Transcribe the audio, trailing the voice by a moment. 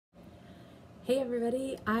Hey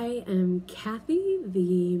everybody, I am Kathy,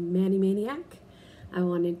 the Mani Maniac. I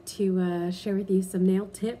wanted to share with you some nail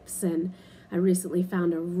tips, and I recently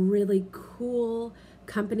found a really cool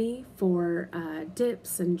company for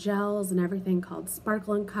dips and gels and everything called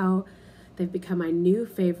Sparkle & Co. They've become my new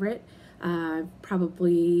favorite. I've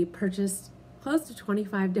probably purchased close to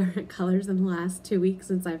 25 different colors in the last 2 weeks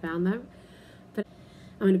since I found them. But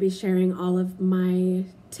I'm going to be sharing all of my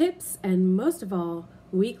tips and most of all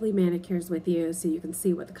weekly manicures with you so you can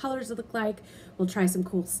see what the colors look like. We'll try some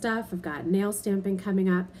cool stuff. I've got nail stamping coming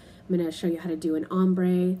up. I'm going to show you how to do an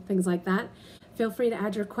ombre, things like that. Feel free to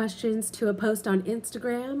add your questions to a post on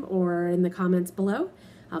Instagram or in the comments below.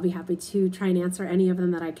 I'll be happy to try and answer any of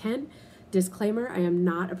them that I can. Disclaimer, I am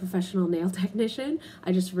not a professional nail technician.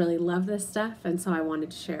 I just really love this stuff, and so I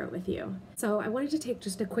wanted to share it with you. So I wanted to take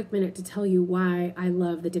just a quick minute to tell you why I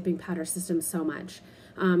love the dipping powder system so much.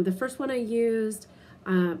 The first one I used,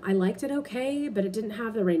 I liked it okay, but it didn't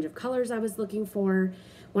have the range of colors I was looking for.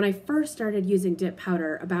 When I first started using dip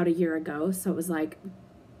powder about a year ago, so it was like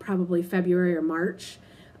probably February or March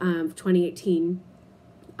of 2018,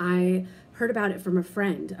 I heard about it from a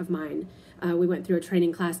friend of mine. We went through a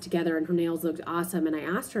training class together and her nails looked awesome, and I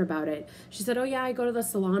asked her about it. She said, oh yeah, I go to the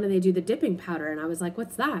salon and they do the dipping powder, and I was like,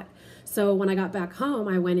 what's that? So when I got back home,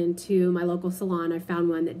 I went into my local salon. I found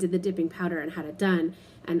one that did the dipping powder and had it done,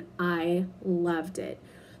 and I loved it.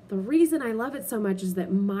 The reason I love it so much is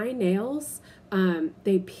that my nails,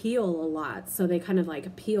 they peel a lot, so they kind of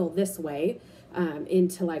like peel this way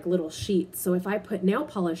into like little sheets. So if I put nail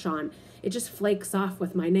polish on, it just flakes off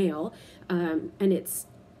with my nail, and it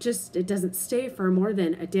doesn't stay for more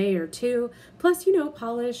than a day or two. Plus, you know,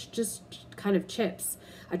 polish just kind of chips.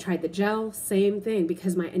 I tried the gel, same thing,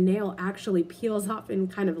 because my nail actually peels off in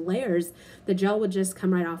kind of layers. The gel would just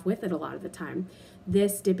come right off with it a lot of the time.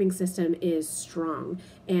 This dipping system is strong,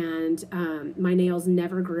 and my nails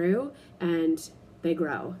never grew, and they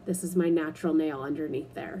grow. This is my natural nail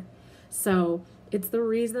underneath there. So it's the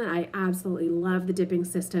reason that I absolutely love the dipping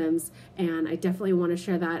systems, and I definitely want to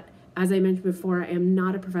share that. As I mentioned before, I am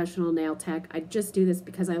not a professional nail tech. I just do this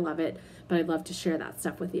because I love it, but I'd love to share that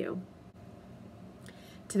stuff with you.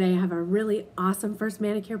 Today I have a really awesome first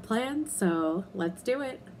manicure plan, so let's do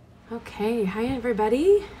it. Okay, hi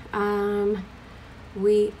everybody.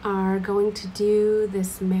 We are going to do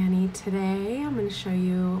this mani today. I'm going to show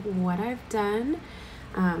you what I've done.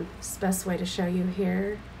 It's the best way to show you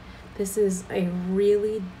here. This is a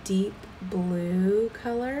really deep blue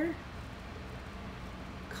color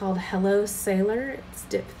called Hello Sailor. It's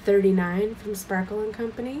dip 39 from Sparkle &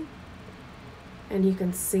 Company. And you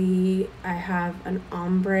can see I have an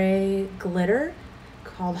ombre glitter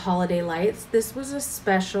called Holiday Lights. This was a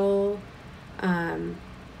special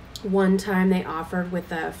one time they offered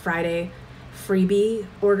with a Friday freebie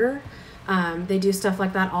order. They do stuff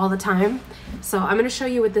like that all the time. So I'm going to show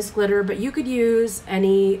you with this glitter, but you could use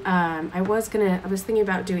any, I was thinking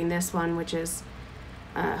about doing this one, which is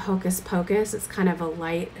Hocus Pocus. It's kind of a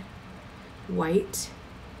light white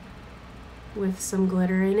with some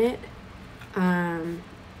glitter in it.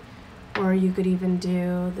 Or you could even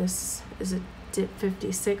do, this is a dip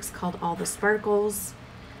 56 called All the Sparkles.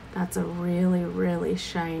 That's a really, really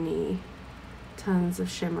shiny, tons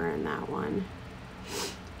of shimmer in that one.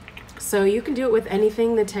 So you can do it with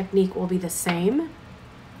anything. The technique will be the same.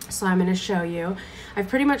 So I'm going to show you. I've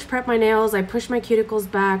pretty much prepped my nails. I pushed my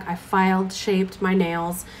cuticles back. I filed shaped my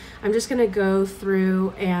nails. I'm just going to go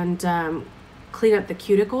through and clean up the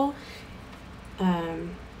cuticle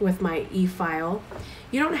with my e-file.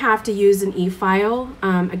 You don't have to use an e-file.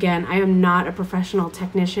 Again, I am not a professional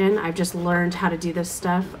technician. I've just learned how to do this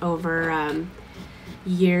stuff over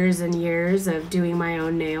years and years of doing my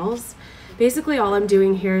own nails. Basically, all I'm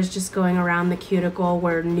doing here is just going around the cuticle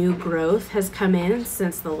where new growth has come in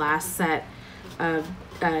since the last set of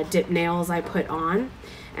dip nails I put on.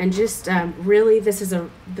 And just really, this is the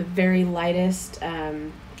very lightest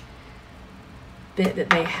bit that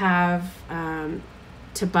they have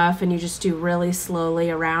to buff, and you just do really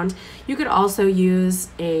slowly around. You could also use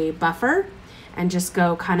a buffer and just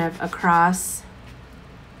go kind of across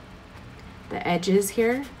the edges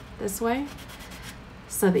here this way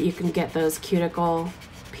so that you can get those cuticle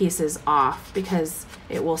pieces off, because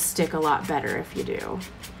it will stick a lot better if you do.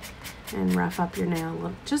 And rough up your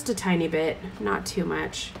nail just a tiny bit, not too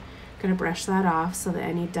much. Gonna brush that off so that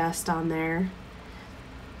any dust on there.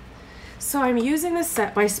 So I'm using this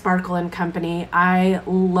set by Sparkle & Company. I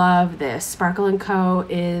love this. Sparkle & Co.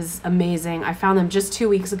 is amazing. I found them just 2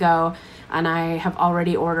 weeks ago. and I have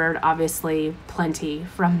already ordered obviously plenty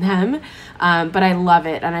from them, but I love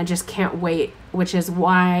it and I just can't wait, which is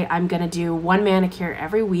why I'm gonna do one manicure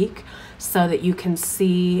every week so that you can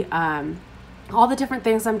see all the different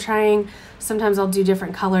things I'm trying. Sometimes I'll do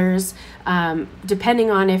different colors, depending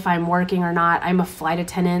on if I'm working or not. I'm a flight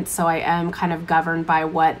attendant, so I am kind of governed by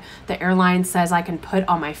what the airline says I can put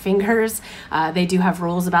on my fingers. They do have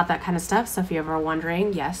rules about that kind of stuff, so if you're ever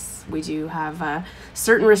wondering, yes, we do have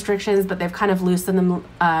certain restrictions, but they've kind of loosened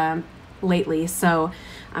them lately. So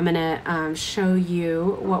I'm gonna show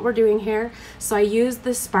you what we're doing here. So I use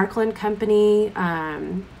the Sparkle & Company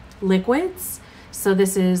liquids. So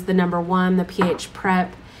this is the number 1, the pH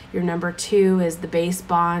Prep. Your number 2 is the Base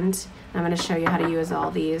Bond. I'm going to show you how to use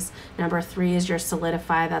all these. Number 3 is your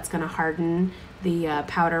Solidify. That's going to harden the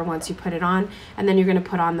powder once you put it on. And then you're going to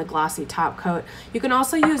put on the glossy top coat. You can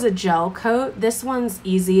also use a gel coat. This one's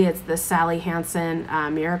easy. It's the Sally Hansen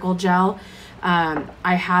Miracle Gel.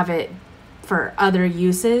 I have it for other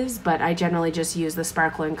uses, but I generally just use the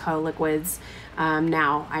Sparkle & Co. liquids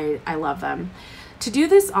now. I love them. To do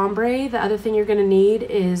this ombre, the other thing you're going to need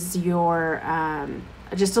is your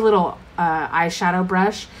just a little eyeshadow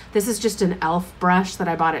brush. This is just an e.l.f. brush that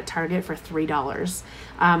I bought at Target for $3.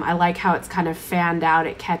 I like how it's kind of fanned out.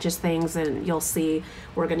 It catches things, and you'll see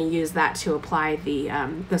we're going to use that to apply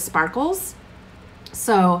the sparkles.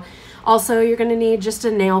 So also you're going to need just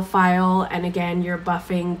a nail file, and again your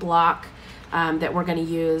buffing block that we're going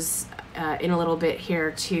to use in a little bit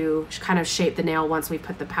here to kind of shape the nail once we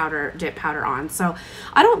put the dip powder on. So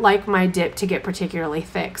I don't like my dip to get particularly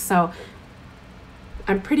thick, so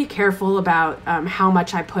I'm pretty careful about how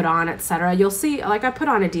much I put on, etc. You'll see, like, I put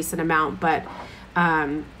on a decent amount, but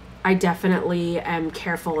I definitely am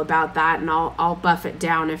careful about that, and I'll buff it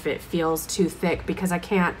down if it feels too thick, because I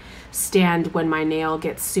can't stand when my nail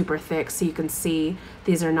gets super thick. So you can see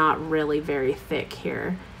these are not really very thick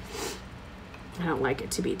here. I don't like it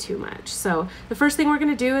to be too much. So the first thing we're going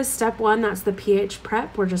to do is step 1. That's the pH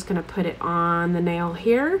Prep. We're just going to put it on the nail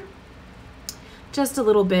here. Just a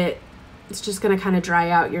little bit. It's just going to kind of dry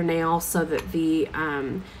out your nail so that the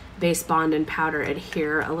Base Bond and powder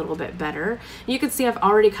adhere a little bit better. You can see I've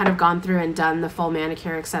already kind of gone through and done the full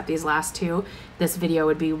manicure except these last 2. This video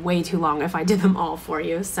would be way too long if I did them all for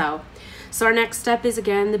you. So our next step is,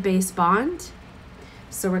 again, the Base Bond.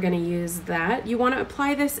 So we're going to use that. You want to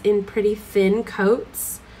apply this in pretty thin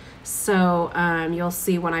coats. So you'll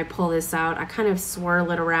see when I pull this out, I kind of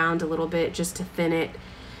swirl it around a little bit just to thin it,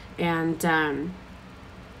 and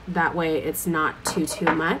that way it's not too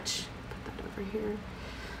much. Put that over here.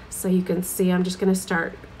 So you can see I'm just going to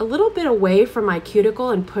start a little bit away from my cuticle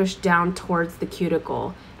and push down towards the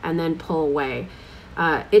cuticle and then pull away.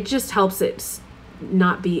 It just helps it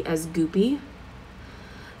not be as goopy.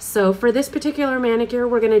 So for this particular manicure,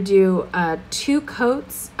 we're going to do 2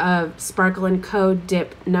 coats of Sparkle & Co.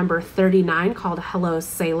 dip number 39 called Hello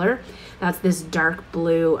Sailor. That's this dark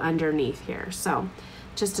blue underneath here. So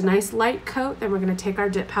just a nice light coat. Then we're going to take our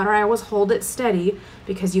dip powder. I always hold it steady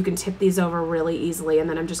because you can tip these over really easily. And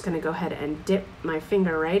then I'm just going to go ahead and dip my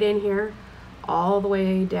finger right in here all the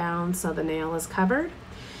way down so the nail is covered.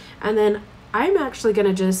 And then I'm actually going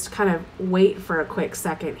to just kind of wait for a quick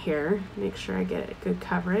second here, make sure I get good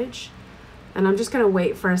coverage. And I'm just going to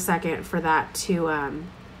wait for a second for that to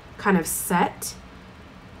kind of set,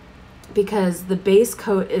 because the base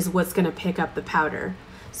coat is what's going to pick up the powder.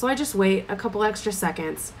 So I just wait a couple extra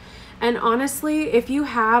seconds. And honestly, if you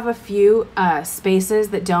have a few spaces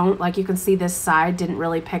that don't, like you can see this side didn't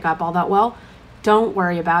really pick up all that well, don't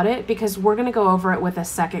worry about it, because we're going to go over it with a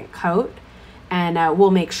second coat. And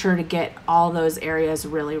we'll make sure to get all those areas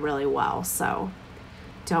really, really well. So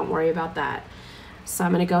don't worry about that. So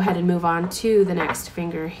I'm going to go ahead and move on to the next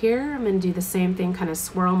finger here. I'm going to do the same thing, kind of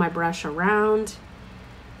swirl my brush around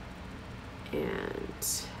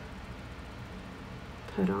and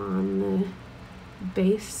put on the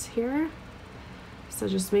base here. So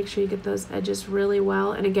just make sure you get those edges really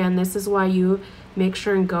well. And again, this is why you make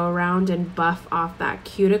sure and go around and buff off that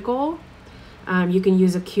cuticle. You can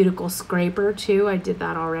use a cuticle scraper too. I did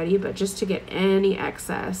that already, but just to get any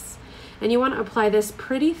excess. And you want to apply this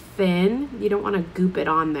pretty thin. You don't want to goop it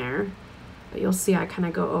on there, but you'll see I kind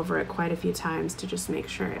of go over it quite a few times to just make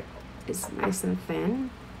sure it is nice and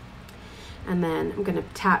thin. And then I'm going to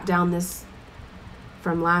tap down this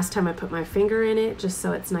from last time I put my finger in it, just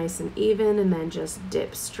so it's nice and even, and then just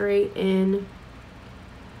dip straight in,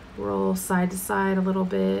 roll side to side a little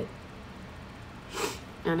bit.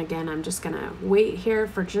 And again, I'm just gonna wait here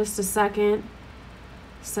for just a second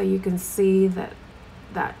so you can see that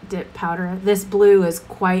that dip powder. This blue is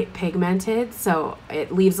quite pigmented, so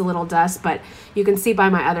it leaves a little dust, but you can see by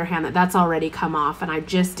my other hand that that's already come off, and I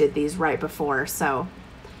just did these right before, so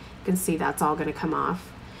you can see that's all gonna come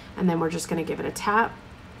off. And then we're just gonna give it a tap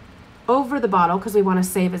over the bottle because we wanna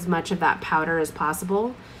save as much of that powder as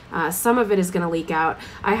possible. Some of it is gonna leak out.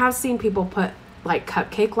 I have seen people put like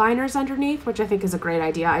cupcake liners underneath, which I think is a great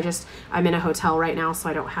idea. I'm in a hotel right now, so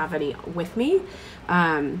I don't have any with me.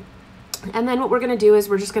 And then what we're gonna do is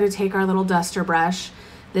we're just gonna take our little duster brush.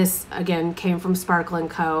 This again came from Sparkle &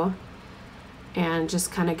 Co. And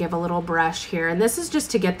just kind of give a little brush here. And this is just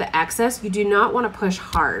to get the excess. You do not wanna push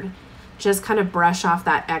hard. Just kind of brush off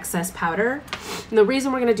that excess powder. And the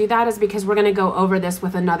reason we're gonna do that is because we're gonna go over this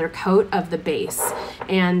with another coat of the base.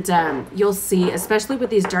 And you'll see, especially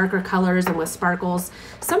with these darker colors and with sparkles,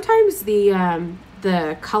 sometimes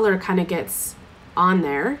the color kind of gets on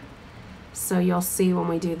there. So you'll see when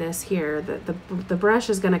we do this here that the brush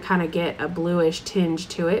is gonna kind of get a bluish tinge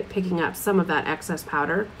to it, picking up some of that excess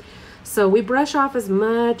powder. So we brush off as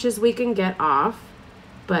much as we can get off,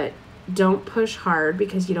 but don't push hard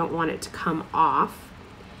because you don't want it to come off.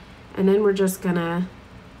 And then we're just gonna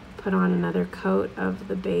put on another coat of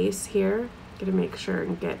the base here. Gonna make sure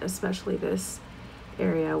and get especially this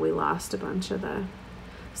area. We lost a bunch of the,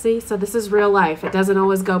 see, so this is real life. It doesn't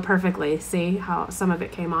always go perfectly. See how some of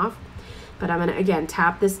it came off? But I'm gonna, again,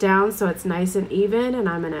 tap this down so it's nice and even, and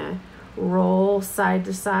I'm gonna roll side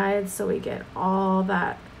to side so we get all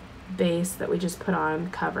that base that we just put on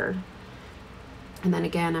covered. And then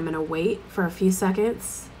again, I'm gonna wait for a few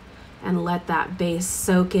seconds and let that base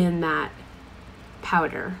soak in that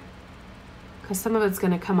powder. Because some of it's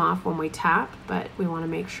gonna come off when we tap, but we wanna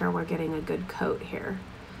make sure we're getting a good coat here.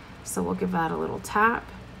 So we'll give that a little tap.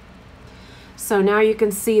 So now you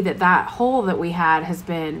can see that that hole that we had has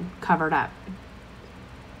been covered up.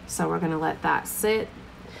 So we're gonna let that sit.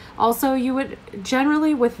 Also, you would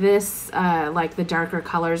generally with this, like the darker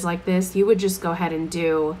colors like this, you would just go ahead and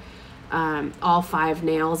do all 5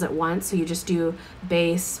 nails at once. So you just do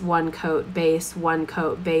base, 1 coat, base, 1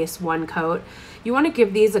 coat, base, 1 coat. You wanna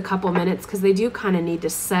give these a couple minutes because they do kind of need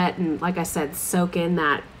to set and, like I said, soak in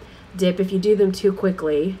that dip. If you do them too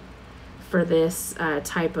quickly for this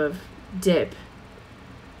type of dip,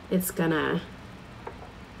 it's gonna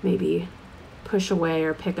maybe push away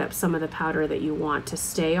or pick up some of the powder that you want to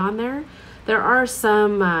stay on there. There are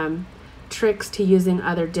some tricks to using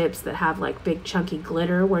other dips that have like big chunky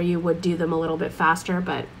glitter where you would do them a little bit faster,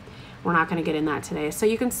 but we're not gonna get in that today. So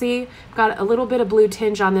you can see I've got a little bit of blue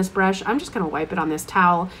tinge on this brush. I'm just gonna wipe it on this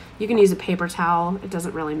towel. You can use a paper towel, it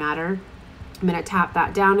doesn't really matter. I'm gonna tap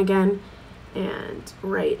that down again and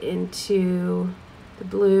right into the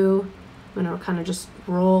blue. I'm gonna kind of just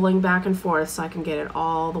rolling back and forth so I can get it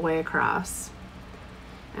all the way across.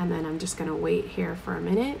 And then I'm just gonna wait here for a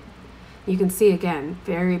minute. You can see again,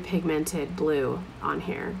 very pigmented blue on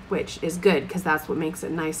here, which is good because that's what makes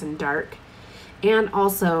it nice and dark. And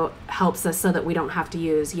also helps us so that we don't have to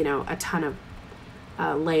use, you know, a ton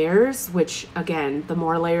of layers, which again, the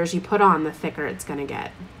more layers you put on, the thicker it's gonna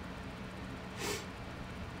get.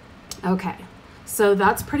 Okay. So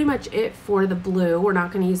that's pretty much it for the blue. We're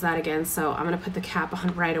not going to use that again, so I'm going to put the cap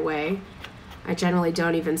on right away. I generally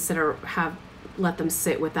don't even sit or let them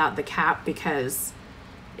sit without the cap because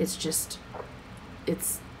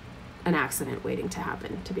it's an accident waiting to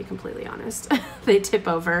happen, to be completely honest. They tip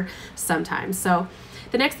over sometimes. So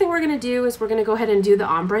the next thing we're going to do is we're going to go ahead and do the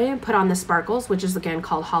ombre and put on the sparkles, which is again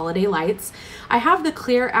called Holiday Lights. I have the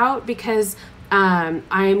clear out because I'm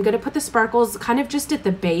going to put the sparkles kind of just at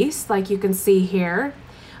the base, like you can see here.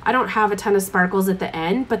 I don't have a ton of sparkles at the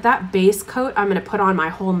end, but that base coat I'm going to put on my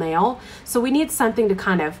whole nail. So we need something to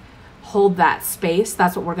kind of hold that space.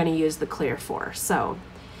 That's what we're going to use the clear for. So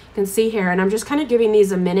you can see here, and I'm just kind of giving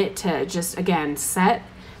these a minute to just, again, set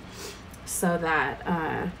so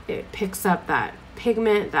that it picks up that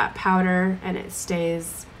pigment, that powder, and it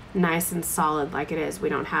stays nice and solid like it is. We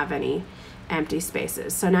don't have any empty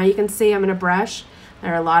spaces. So now you can see I'm going to brush.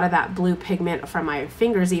 There are a lot of that blue pigment from my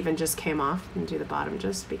fingers even just came off. And do the bottom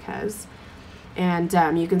just because. And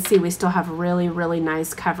you can see we still have really, really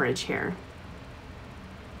nice coverage here.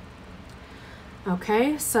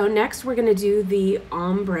 Okay, so next we're going to do the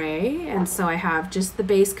ombre. And so I have just the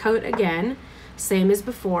base coat again, same as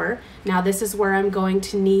before. Now this is where I'm going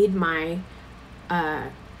to need my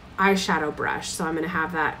eyeshadow brush. So I'm going to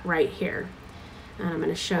have that right here. And I'm going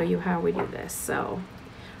to show you how we do this. So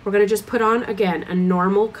we're going to just put on, again, a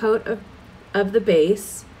normal coat of the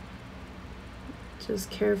base.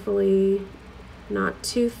 Just carefully, not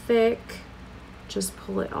too thick. Just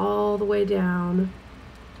pull it all the way down.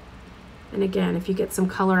 And again, if you get some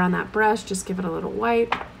color on that brush, just give it a little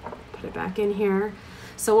wipe, put it back in here.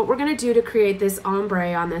 So what we're gonna do to create this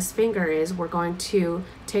ombre on this finger is we're going to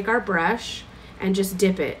take our brush and just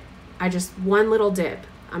dip it. One little dip.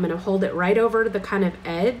 I'm gonna hold it right over the kind of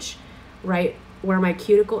edge, right where my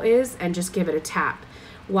cuticle is, and just give it a tap.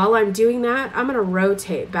 While I'm doing that, I'm gonna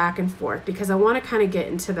rotate back and forth because I wanna kind of get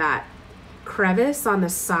into that crevice on the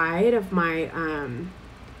side of my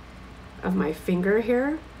finger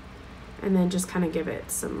here, and then just kind of give it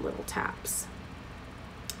some little taps.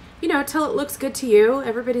 You know, till it looks good to you.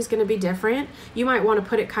 Everybody's gonna be different. You might wanna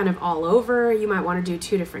put it kind of all over. You might wanna do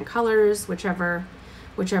 2 different colors, whichever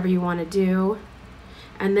you wanna do.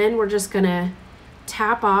 And then we're just gonna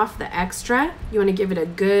tap off the extra. You wanna give it a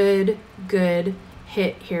good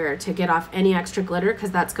hit here to get off any extra glitter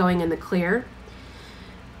because that's going in the clear.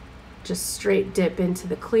 Just straight dip into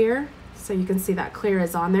the clear. So you can see that clear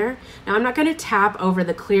is on there. Now I'm not gonna tap over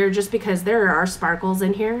the clear just because there are sparkles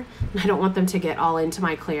in here and I don't want them to get all into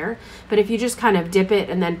my clear. But if you just kind of dip it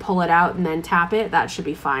and then pull it out and then tap it, that should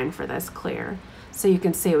be fine for this clear. So you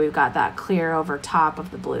can see we've got that clear over top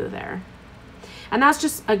of the blue there. And that's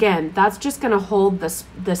just, again, that's just gonna hold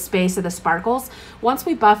the space of the sparkles. Once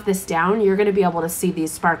we buff this down, you're gonna be able to see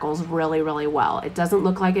these sparkles really, really well. It doesn't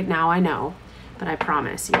look like it now, I know, but I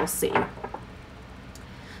promise you'll see.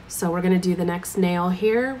 So we're gonna do the next nail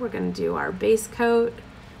here. We're gonna do our base coat,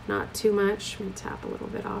 not too much. Let me tap a little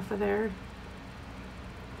bit off of there.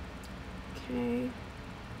 Okay.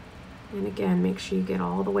 And again, make sure you get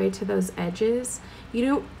all the way to those edges.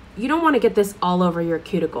 You don't want to get this all over your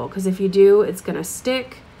cuticle because if you do, it's gonna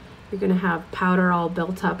stick. You're gonna have powder all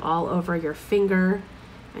built up all over your finger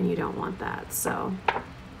and you don't want that. So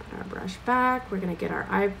put our brush back. We're gonna get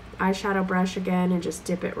our eyeshadow brush again and just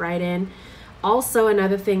dip it right in. Also,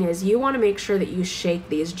 another thing is you want to make sure that you shake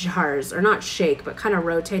these jars, or not shake, but kind of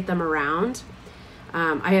rotate them around.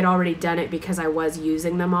 I had already done it because I was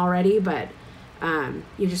using them already, but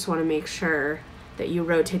you just want to make sure that you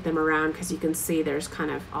rotate them around because you can see there's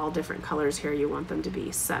kind of all different colors here. You want them to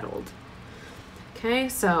be settled. Okay,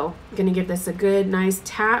 so I'm going to give this a good nice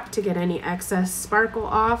tap to get any excess sparkle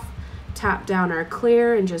off. Tap down our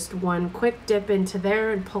clear and just one quick dip into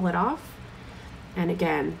there and pull it off. And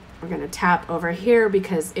again, we're going to tap over here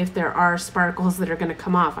because if there are sparkles that are going to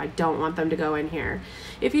come off, I don't want them to go in here.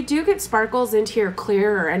 If you do get sparkles into your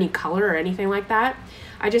clear or any color or anything like that,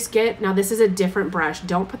 now this is a different brush.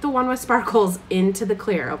 Don't put the one with sparkles into the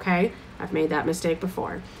clear, okay? I've made that mistake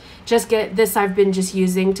before. Just get this, I've been just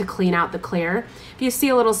using to clean out the clear. If you see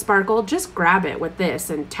a little sparkle, just grab it with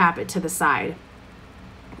this and tap it to the side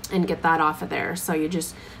and get that off of there. So you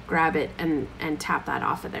just grab it and tap that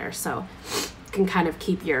off of there. So you can kind of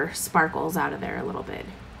keep your sparkles out of there a little bit.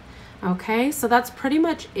 Okay, so that's pretty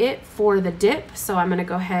much it for the dip. So I'm gonna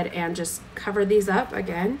go ahead and just cover these up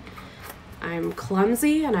again. I'm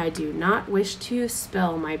clumsy and I do not wish to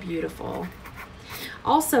spill my beautiful.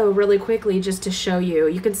 Also, really quickly, just to show you,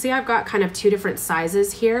 you can see I've got kind of 2 different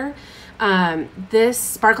sizes here. This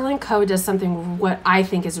Sparkle & Co. does something what I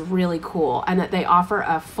think is really cool, and that they offer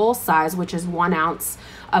a full size, which is 1 ounce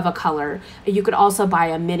of a color. You could also buy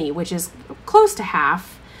a mini, which is close to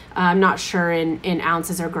half. I'm not sure in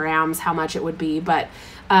ounces or grams how much it would be, but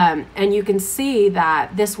and you can see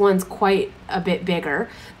that this one's quite a bit bigger.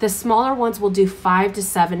 The smaller ones will do 5 to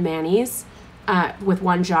 7 manis with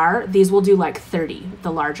 1 jar. These will do like 30,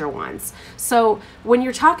 the larger ones. So when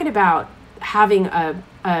you're talking about having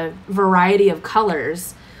a variety of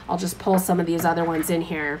colors, I'll just pull some of these other ones in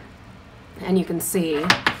here and you can see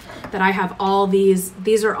that I have all these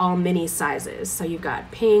are all mini sizes. So you've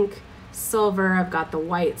got pink, silver, I've got the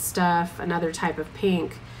white stuff, another type of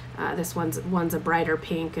pink. This one's a brighter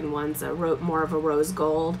pink and one's more of a rose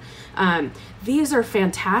gold. These are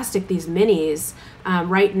fantastic, these minis.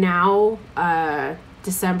 Right now,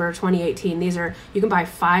 December 2018, you can buy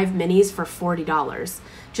 5 minis for $40.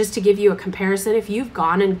 Just to give you a comparison, if you've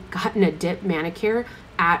gone and gotten a dip manicure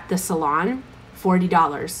at the salon,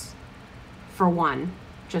 $40 for one,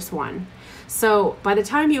 just one. So by the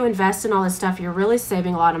time you invest in all this stuff, you're really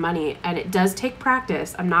saving a lot of money, and it does take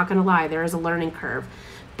practice. I'm not gonna lie, there is a learning curve.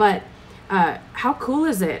 But how cool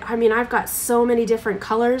is it? I mean, I've got so many different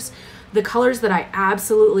colors. The colors that I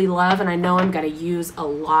absolutely love and I know I'm gonna use a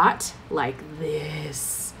lot, like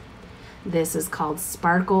this. This is called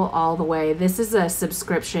Sparkle All the Way. This is a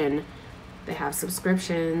subscription. They have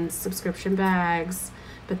subscriptions, subscription bags,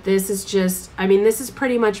 but this is just, I mean, this is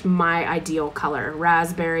pretty much my ideal color.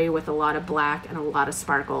 Raspberry with a lot of black and a lot of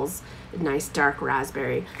sparkles, a nice dark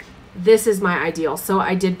raspberry. This is my ideal. So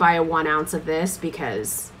I did buy a 1 ounce of this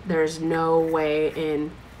because there's no way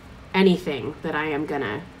in anything that I am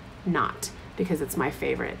gonna not, because it's my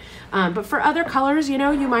favorite. But for other colors, you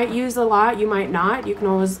know, you might use a lot, you might not. You can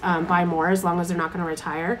always buy more as long as they're not going to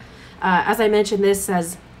retire. As I mentioned, this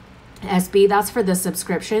says SB, that's for the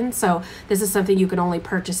subscription. So this is something you can only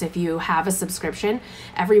purchase if you have a subscription.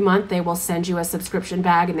 Every month they will send you a subscription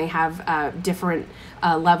bag, and they have different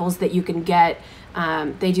levels that you can get.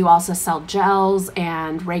 They do also sell gels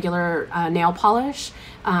and regular nail polish.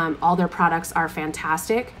 All their products are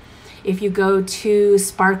fantastic. If you go to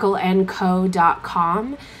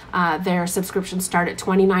sparkleandco.com, their subscriptions start at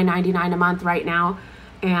 $29.99 a month right now.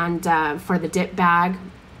 And for the dip bag,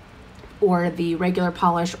 or the regular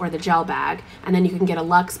polish, or the gel bag. And then you can get a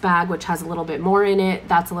luxe bag, which has a little bit more in it.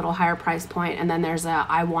 That's a little higher price point. And then there's a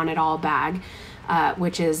I Want It All bag,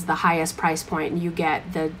 which is the highest price point, and you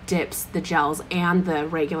get the dips, the gels, and the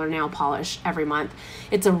regular nail polish every month.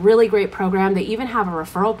 It's a really great program. They even have a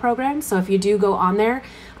referral program. So if you do go on there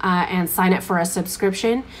and sign up for a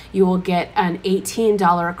subscription, you will get an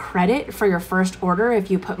 $18 credit for your first order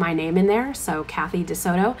if you put my name in there, so Kathy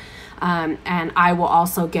DeSoto. And I will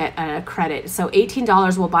also get a credit. So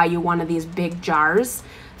 $18 will buy you one of these big jars,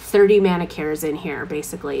 30 manicures in here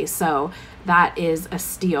basically. So that is a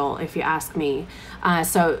steal if you ask me.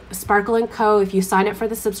 So Sparkle & Co., if you sign up for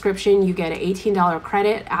the subscription, you get an $18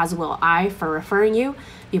 credit, as will I, for referring you.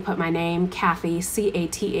 You put my name, Kathy,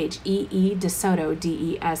 C-A-T-H-E-E, DeSoto,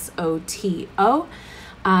 D-E-S-O-T-O.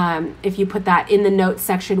 If you put that in the notes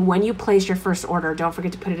section when you place your first order, don't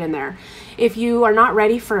forget to put it in there. If you are not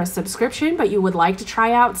ready for a subscription, but you would like to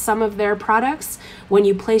try out some of their products, when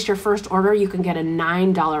you place your first order, you can get a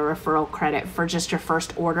 $9 referral credit for just your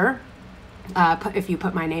first order. If you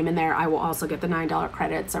put my name in there, I will also get the $9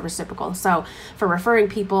 credit. It's a reciprocal. So for referring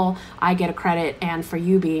people, I get a credit, and for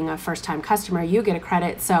you being a first-time customer, you get a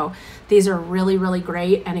credit. So these are really, really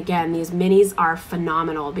great. And again, these minis are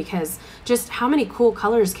phenomenal, because just how many cool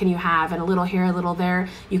colors can you have? And a little here, a little there.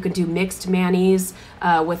 You can do mixed manis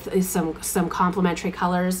with some complementary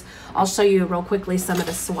colors. I'll show you real quickly some of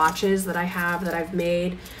the swatches that I have that I've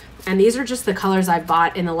made. And these are just the colors I've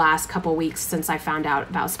bought in the last couple weeks since I found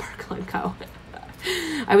out about Sparkle & Co.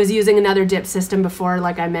 I was using another dip system before,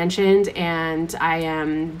 like I mentioned, and I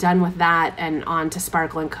am done with that and on to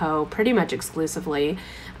Sparkle & Co. pretty much exclusively.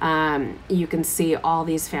 You can see all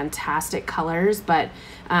these fantastic colors, but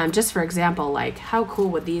just for example, like how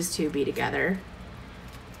cool would these two be together?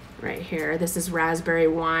 Right here, this is Raspberry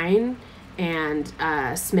Wine and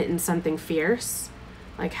Smitten Something Fierce.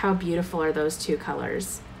 Like how beautiful are those two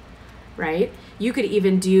colors? Right? You could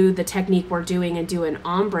even do the technique we're doing and do an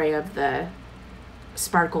ombre of the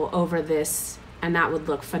sparkle over this, and that would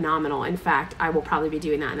look phenomenal. In fact, I will probably be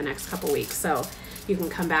doing that in the next couple weeks, so you can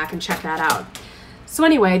come back and check that out. So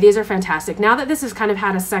anyway, these are fantastic. Now that this has kind of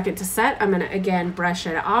had a second to set, I'm going to again brush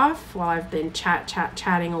it off while I've been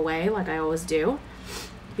chatting away like I always do.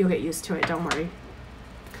 You'll get used to it, don't worry.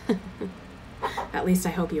 At least I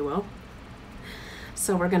hope you will.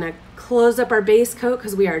 So we're going to close up our base coat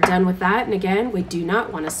because we are done with that. And again, we do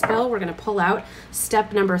not want to spill. We're going to pull out.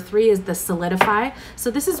 Step number 3 is the solidify. So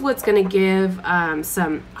this is what's going to give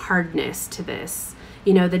some hardness to this.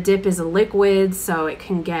 You know, the dip is a liquid, so it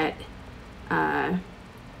can get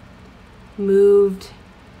moved.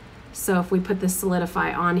 So if we put the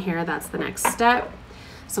solidify on here, that's the next step.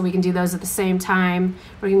 So we can do those at the same time.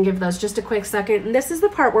 We're going to give those just a quick second. And this is the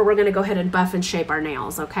part where we're going to go ahead and buff and shape our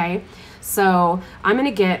nails, okay? So I'm going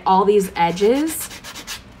to get all these edges,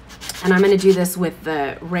 and I'm going to do this with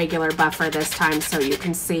the regular buffer this time so you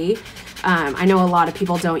can see. I know a lot of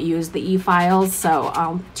people don't use the e-files, so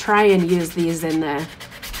I'll try and use these in the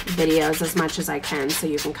videos as much as I can so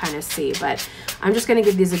you can kind of see. But I'm just going to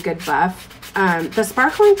give these a good buff. The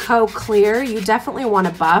Sparkle & Co. Clear, you definitely want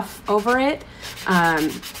to buff over it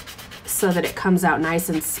so that it comes out nice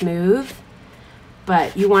and smooth.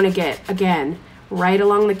 But you want to get, again, right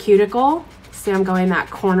along the cuticle. See, I'm going that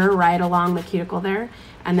corner right along the cuticle there.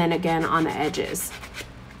 And then again on the edges.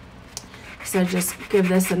 So just give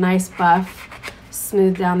this a nice buff,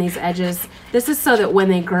 smooth down these edges. This is so that when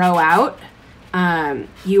they grow out,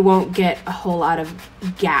 you won't get a whole lot of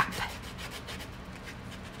gap.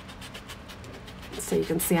 So you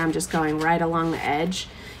can see I'm just going right along the edge.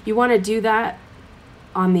 You want to do that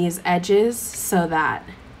on these edges so that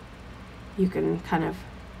you can kind of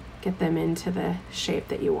get them into the shape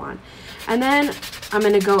that you want. And then I'm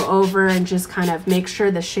going to go over and just kind of make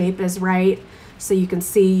sure the shape is right. So you can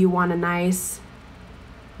see you want a nice,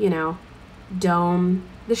 you know, dome,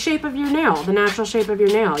 the shape of your nail, the natural shape of your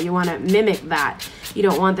nail. You want to mimic that. You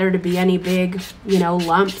don't want there to be any big, you know,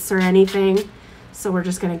 lumps or anything. So we're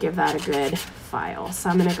just going to give that a good file. So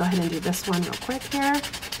I'm going to go ahead and do this one real quick here.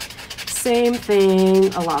 Same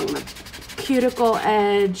thing along the cuticle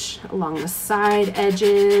edge, along the side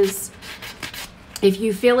edges. If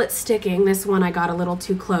you feel it sticking, this one I got a little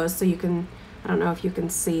too close, so you can, I don't know if you can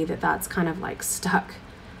see that that's kind of like stuck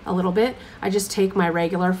a little bit. I just take my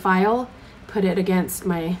regular file, put it against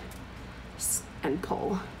my, and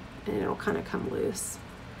pull, and it'll kind of come loose.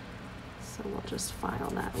 So we'll just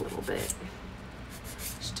file that a little bit,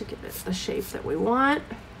 just to give it the shape that we want.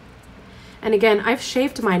 And again, I've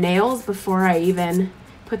shaped my nails before I even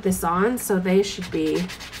put this on, so they should be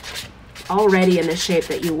already in the shape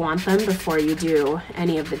that you want them before you do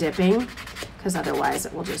any of the dipping, because otherwise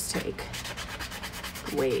it will just take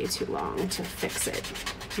way too long to fix it,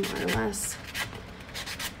 more or less.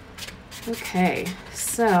 Okay,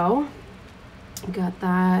 so got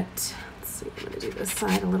that. Let's see, I'm gonna do this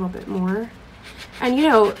side a little bit more. And you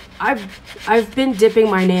know, I've been dipping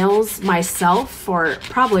my nails myself for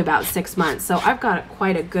probably about 6 months, so I've got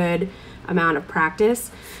quite a good amount of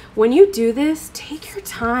practice. When you do this, take your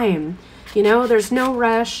time. You know, there's no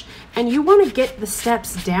rush, and you want to get the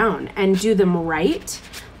steps down and do them right,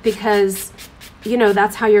 because you know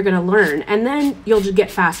that's how you're going to learn, and then you'll just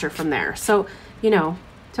get faster from there. So, you know,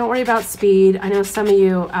 don't worry about speed. I know some of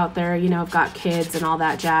you out there, you know, have got kids and all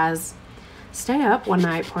that jazz. Stay up one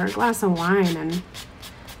night, pour a glass of wine, and,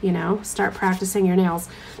 you know, start practicing your nails.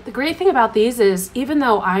 The great thing about these is, even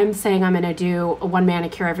though I'm saying I'm going to do one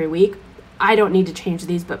manicure every week, I don't need to change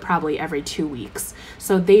these, but probably every 2 weeks.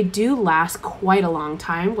 So they do last quite a long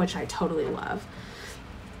time, which I totally love.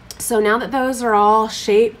 So now that those are all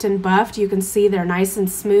shaped and buffed, you can see they're nice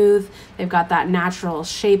and smooth. They've got that natural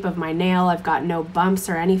shape of my nail. I've got no bumps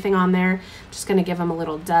or anything on there. I'm just gonna give them a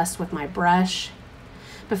little dust with my brush.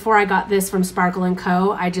 Before I got this from Sparkle &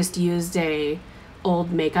 Co., I just used a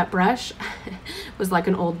old makeup brush. It was like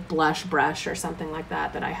an old blush brush or something like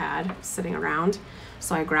that that I had sitting around.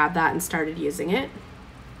 So I grabbed that and started using it.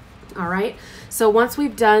 All right, so once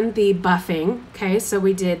we've done the buffing, okay, so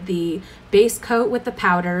we did the base coat with the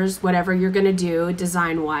powders, whatever you're gonna do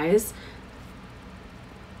design-wise.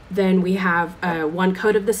 Then we have one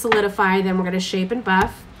coat of the solidify, then we're gonna shape and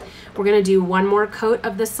buff. We're gonna do one more coat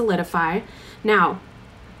of the solidify. Now,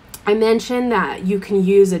 I mentioned that you can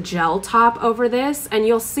use a gel top over this, and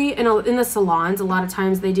you'll see in the salons, a lot of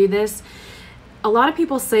times they do this. A lot of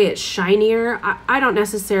people say it's shinier. I don't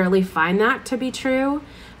necessarily find that to be true,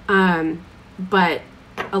 but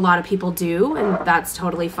a lot of people do, and that's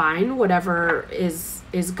totally fine. Whatever is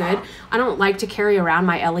good. I don't like to carry around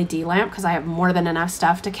my LED lamp because I have more than enough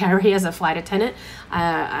stuff to carry as a flight attendant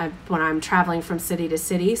when I'm traveling from city to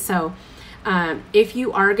city. So if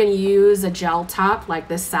you are going to use a gel top like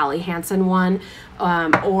this Sally Hansen one,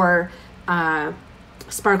 or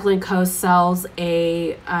Sparkle & Co. sells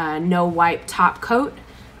a no wipe top coat,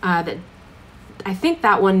 that I think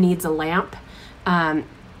that one needs a lamp,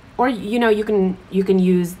 or you know, you can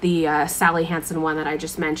use the Sally Hansen one that I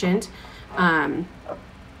just mentioned.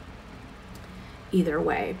 Either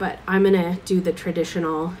way, but I'm gonna do the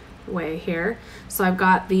traditional way here. So I've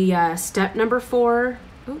got the step number 4.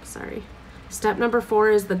 Oops, sorry. Step number 4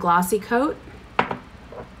 is the glossy coat,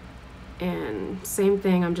 and same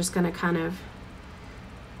thing. I'm just gonna kind of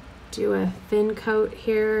do a thin coat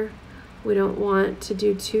here. We don't want to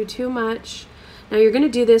do too much. Now you're gonna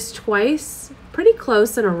do this twice, pretty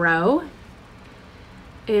close in a row,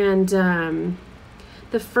 and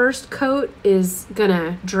the first coat is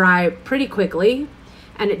gonna dry pretty quickly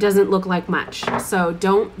and it doesn't look like much. So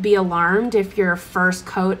don't be alarmed if your first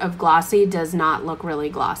coat of glossy does not look really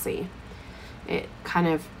glossy. It kind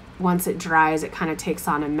of, once it dries, it kind of takes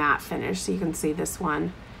on a matte finish. So you can see this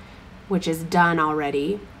one, which is done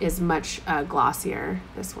already, is much glossier.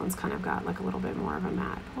 This one's kind of got like a little bit more of a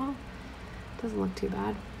matte. Well, it doesn't look too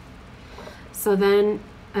bad. So then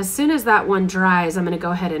as soon as that one dries, I'm going to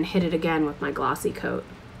go ahead and hit it again with my glossy coat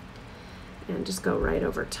and just go right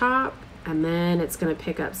over top, and then it's going to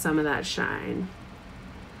pick up some of that shine.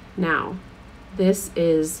 Now, this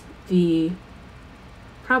is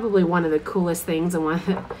probably one of the coolest things, and one of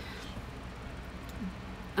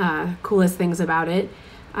the coolest things about it.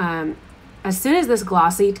 As soon as this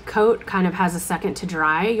glossy coat kind of has a second to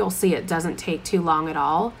dry, you'll see it doesn't take too long at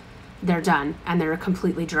all. They're done and they're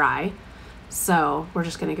completely dry. So we're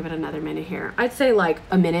just gonna give it another minute here. I'd say like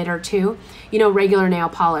a minute or two. You know, regular nail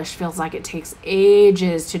polish feels like it takes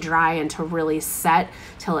ages to dry and to really set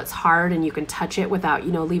till it's hard and you can touch it without,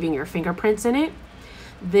 you know, leaving your fingerprints in it.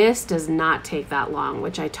 This does not take that long,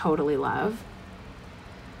 which I totally love.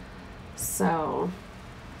 So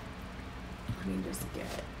let me just get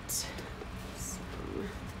some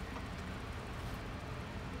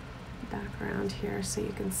background here so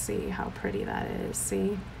you can see how pretty that is.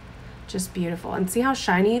 See? Just beautiful. And see how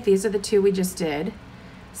shiny? These are the two we just did.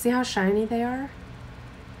 See how shiny they are?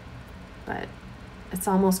 But it's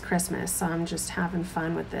almost Christmas, so I'm just having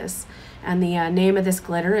fun with this. And the name of this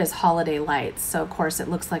glitter is Holiday Lights. So of course it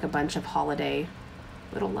looks like a bunch of holiday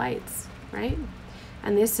little lights, right?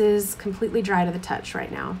 And this is completely dry to the touch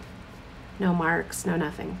right now. No marks, no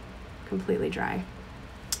nothing. Completely dry.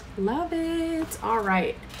 Love it. All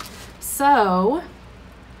right. So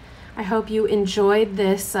I hope you enjoyed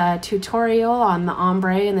this tutorial on the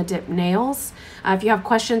ombre and the dip nails. If you have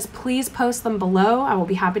questions, please post them below. I will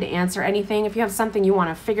be happy to answer anything. If you have something you want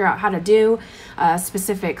to figure out how to do, a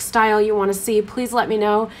specific style you want to see, please let me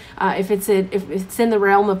know. If it's in the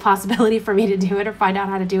realm of possibility for me to do it or find out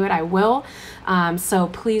how to do it, I will. So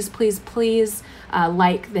please, please, please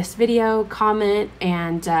like this video, comment,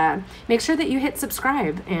 and make sure that you hit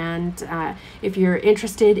subscribe. And if you're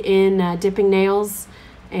interested in dipping nails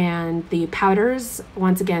and the powders,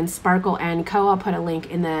 once again, Sparkle & Co. I'll put a link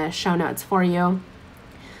in the show notes for you.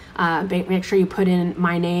 Make sure you put in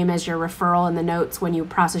my name as your referral in the notes when you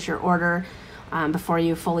process your order. Before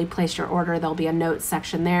you fully place your order, there'll be a notes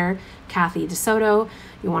section there, Kathy DeSoto.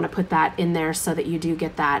 You want to put that in there so that you do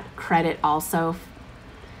get that credit also.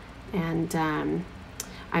 And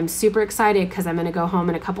I'm super excited because I'm going to go home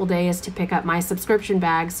in a couple days to pick up my subscription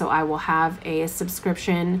bag, so I will have a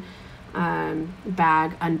subscription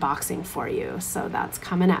bag unboxing for you. So that's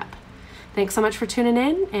coming up. Thanks so much for tuning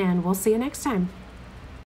in, and we'll see you next time.